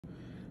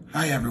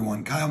Hi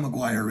everyone, Kyle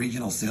McGuire,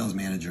 Regional Sales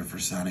Manager for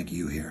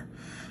Sonicu here.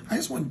 I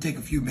just want to take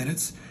a few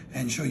minutes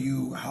and show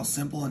you how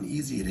simple and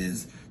easy it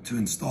is to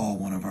install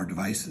one of our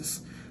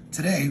devices.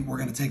 Today, we're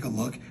going to take a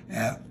look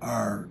at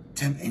our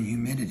temp and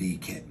humidity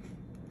kit.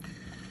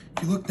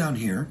 If you look down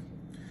here,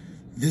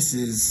 this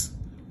is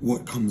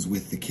what comes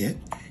with the kit.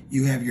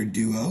 You have your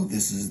Duo,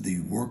 this is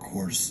the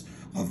workhorse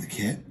of the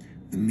kit,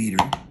 the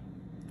meter.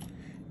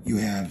 You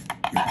have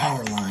your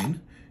power line,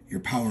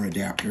 your power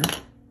adapter,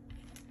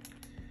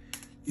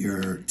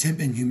 your temp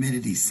and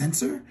humidity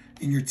sensor,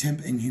 and your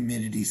temp and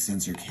humidity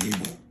sensor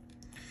cable.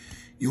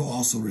 You'll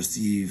also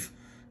receive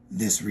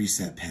this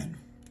reset pen.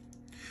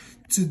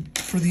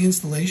 For the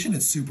installation,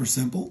 it's super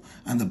simple.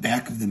 On the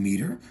back of the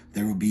meter,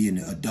 there will be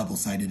a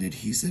double-sided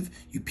adhesive.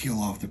 You peel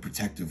off the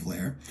protective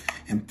layer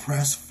and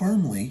press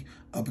firmly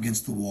up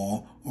against the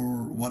wall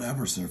or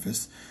whatever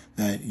surface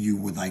that you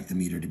would like the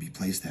meter to be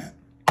placed at.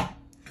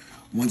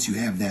 Once you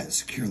have that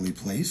securely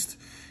placed,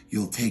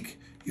 you'll take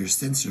your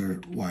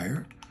sensor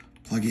wire,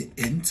 plug it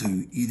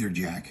into either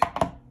jack.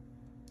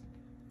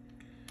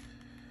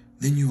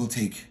 Then you will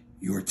take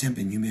your temp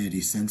and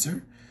humidity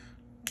sensor,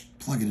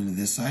 plug it into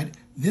this side.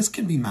 This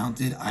can be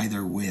mounted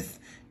either with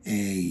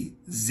a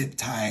zip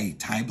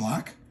tie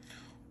block,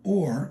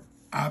 or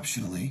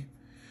optionally,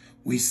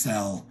 we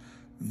sell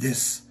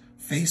this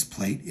face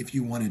plate if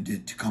you wanted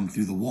it to come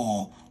through the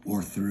wall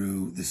or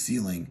through the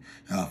ceiling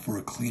for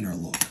a cleaner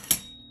look.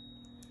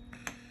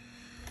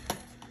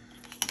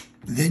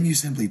 Then you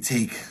simply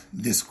take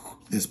this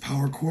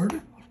power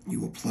cord, you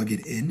will plug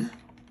it in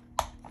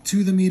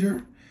to the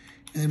meter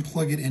and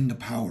plug it into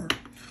power.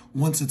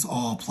 Once it's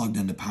all plugged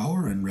into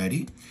power and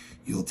ready,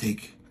 you'll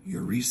take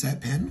your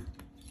reset pen.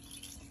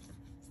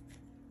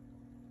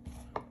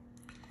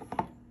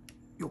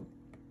 You'll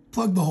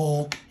plug the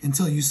hole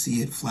until you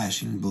see it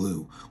flashing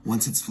blue.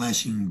 Once it's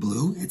flashing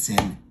blue, it's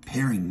in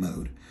pairing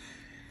mode.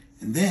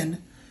 And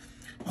then,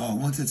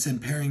 once it's in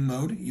pairing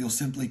mode, you'll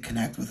simply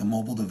connect with a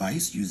mobile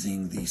device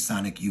using the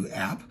Sonicu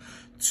app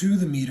to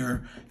the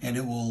meter, and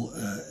it will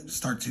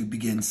start to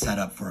begin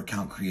setup for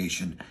account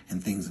creation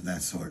and things of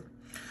that sort.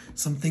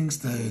 Some things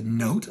to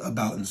note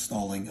about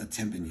installing a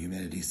temp and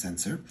humidity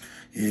sensor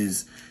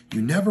is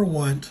you never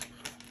want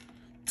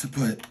to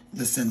put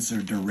the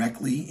sensor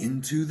directly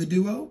into the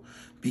Duo,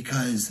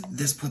 because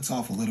this puts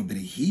off a little bit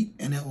of heat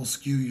and it will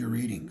skew your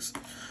readings.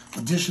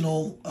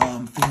 Additional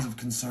things of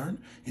concern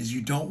is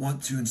you don't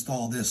want to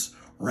install this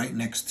right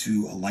next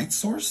to a light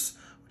source,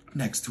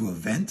 next to a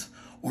vent,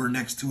 or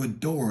next to a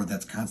door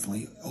that's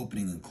constantly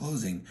opening and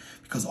closing,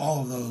 because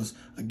all of those,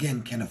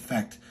 again, can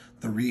affect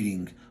the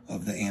reading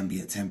of the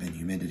ambient temp and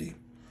humidity.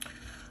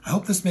 I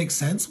hope this makes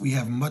sense. We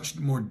have much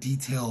more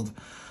detailed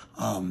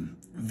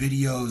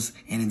videos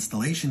and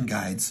installation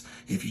guides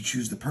if you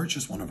choose to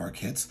purchase one of our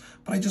kits,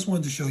 but I just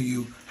wanted to show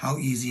you how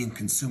easy and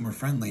consumer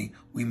friendly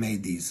we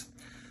made these.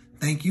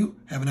 Thank you,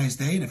 have a nice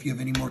day, and if you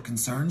have any more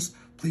concerns,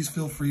 please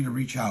feel free to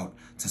reach out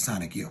to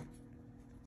Sonicu.